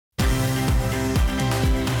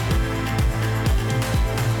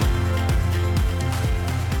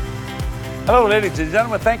Hello, ladies and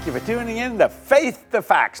gentlemen. Thank you for tuning in to Faith the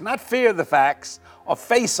Facts. Not fear the facts or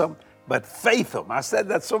face them, but faith them. I said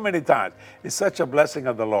that so many times. It's such a blessing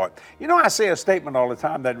of the Lord. You know, I say a statement all the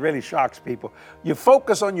time that really shocks people. You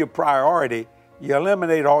focus on your priority, you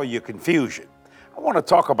eliminate all your confusion. I want to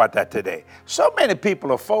talk about that today. So many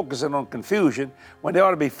people are focusing on confusion when they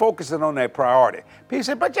ought to be focusing on their priority. People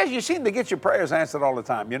say, but Jesse, you seem to get your prayers answered all the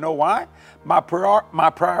time. You know why? My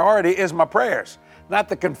priority is my prayers, not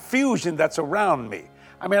the confusion that's around me.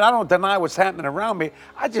 I mean, I don't deny what's happening around me.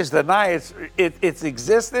 I just deny its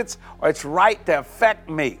existence or its right to affect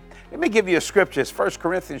me. Let me give you a scripture. It's 1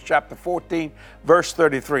 Corinthians chapter 14, verse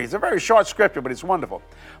 33. It's a very short scripture, but it's wonderful.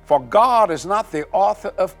 For God is not the author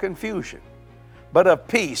of confusion, but of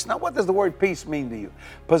peace. Now, what does the word peace mean to you?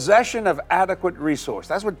 Possession of adequate resource.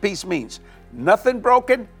 That's what peace means. Nothing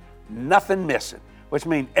broken, nothing missing, which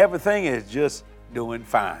means everything is just doing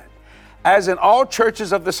fine. As in all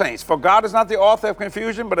churches of the saints. For God is not the author of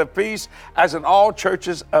confusion, but of peace, as in all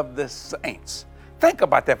churches of the saints. Think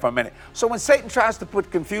about that for a minute. So when Satan tries to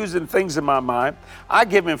put confusing things in my mind, I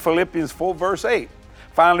give him Philippians 4, verse 8.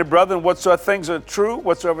 Finally, brethren, whatsoever things are true,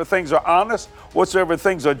 whatsoever things are honest, whatsoever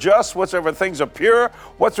things are just, whatsoever things are pure,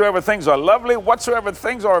 whatsoever things are lovely, whatsoever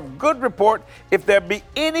things are of good report, if there be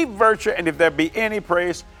any virtue and if there be any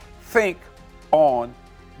praise, think on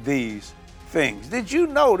these things. Did you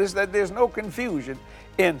notice that there's no confusion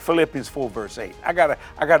in Philippians 4, verse 8? I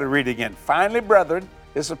gotta read it again. Finally, brethren,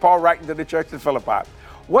 this is Paul writing to the church in Philippi,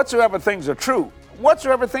 whatsoever things are true,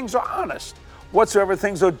 whatsoever things are honest, whatsoever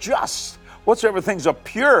things are just, whatsoever things are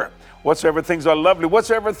pure, whatsoever things are lovely,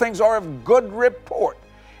 whatsoever things are of good report,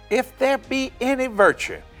 if there be any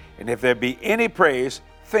virtue and if there be any praise,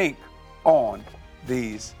 think on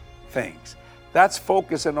these things. That's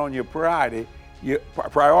focusing on your priority,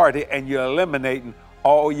 and you're eliminating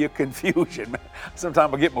all your confusion.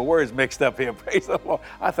 Sometimes I get my words mixed up here. Praise the Lord.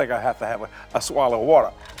 I think I have to have a swallow of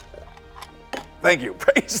water. Thank you.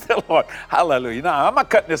 Praise the Lord. Hallelujah. Now, I'm not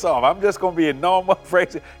cutting this off. I'm just going to be a normal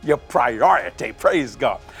phrase. Your priority. Praise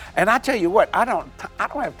God. And I tell you what, I don't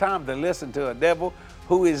have time to listen to a devil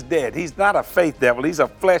who is dead. He's not a faith devil. He's a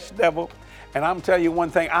flesh devil. And I'm telling you one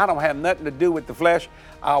thing, I don't have nothing to do with the flesh.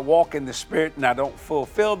 I walk in the spirit and I don't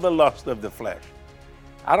fulfill the lust of the flesh.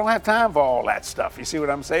 I don't have time for all that stuff. You see what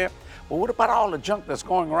I'm saying? Well, what about all the junk that's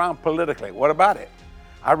going around politically? What about it?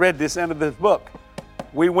 I read this end of this book.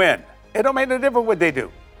 We win. It don't make no difference what they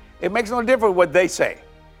do. It makes no difference what they say.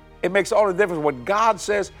 It makes all the difference what God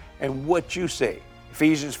says and what you say.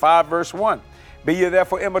 Ephesians 5, verse 1. Be ye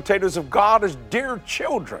therefore imitators of God as dear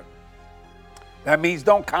children. That means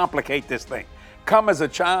don't complicate this thing. Come as a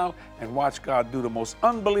child and watch God do the most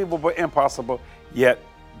unbelievable, impossible, yet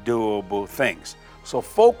doable things. So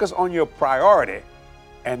focus on your priority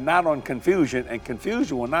and not on confusion, and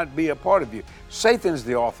confusion will not be a part of you. Satan's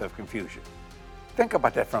the author of confusion. Think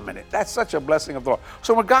about that for a minute. That's such a blessing of the Lord.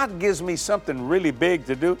 So when God gives me something really big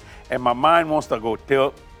to do and my mind wants to go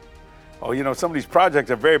tilt, oh, you know, some of these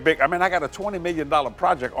projects are very big. I mean, I got a $20 million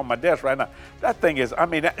project on my desk right now. That thing is, I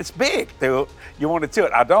mean, it's big. You want to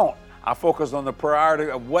tilt. I don't. I focus on the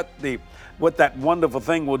priority of what that wonderful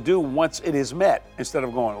thing will do once it is met, instead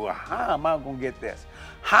of going, well, how am I going to get this?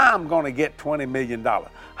 How am I going to get $20 million?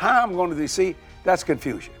 How am I going to see? That's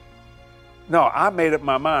confusion. No, I made up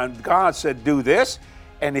my mind. God said, do this.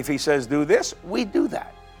 And if he says, do this, we do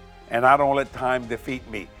that. And I don't let time defeat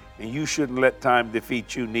me. And you shouldn't let time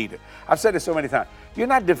defeat you neither. I've said it so many times. You're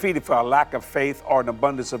not defeated for a lack of faith or an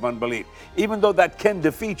abundance of unbelief. Even though that can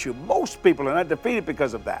defeat you, most people are not defeated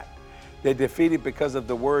because of that. They're defeated because of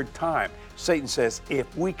the word time. Satan says,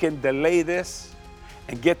 if we can delay this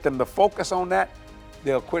and get them to focus on that,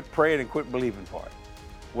 they'll quit praying and quit believing for it.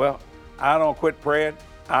 Well, I don't quit praying.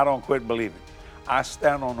 I don't quit believing. I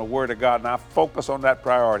stand on the word of God and I focus on that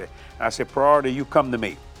priority. And I say, priority, you come to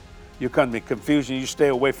me. You come to me. Confusion, you stay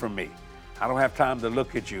away from me. I don't have time to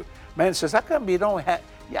look at you. Man says, how come you don't have,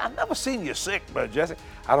 yeah, I've never seen you sick, Brother Jesse.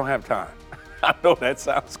 I don't have time. I know that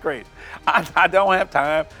sounds crazy. I don't have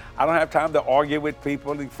time. I don't have time to argue with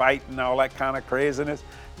people and fight and all that kind of craziness.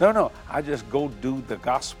 No. I just go do the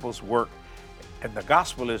gospel's work. And the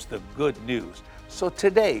gospel is the good news. So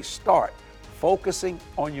today, start focusing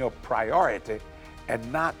on your priority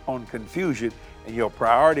and not on confusion. And your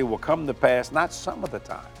priority will come to pass, not some of the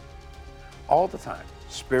time, all the time,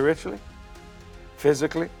 spiritually,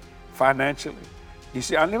 physically, financially. You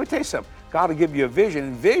see, let me tell you something. God will give you a vision,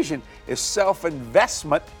 and vision is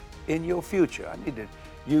self-investment in your future. I need to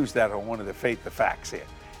use that on one of the Faith the Facts here.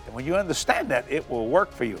 And when you understand that, it will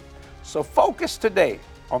work for you. So focus today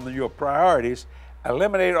on your priorities,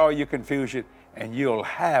 eliminate all your confusion, and you'll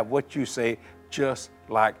have what you say just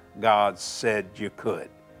like God said you could.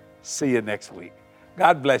 See you next week.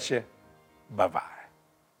 God bless you. Bye-bye.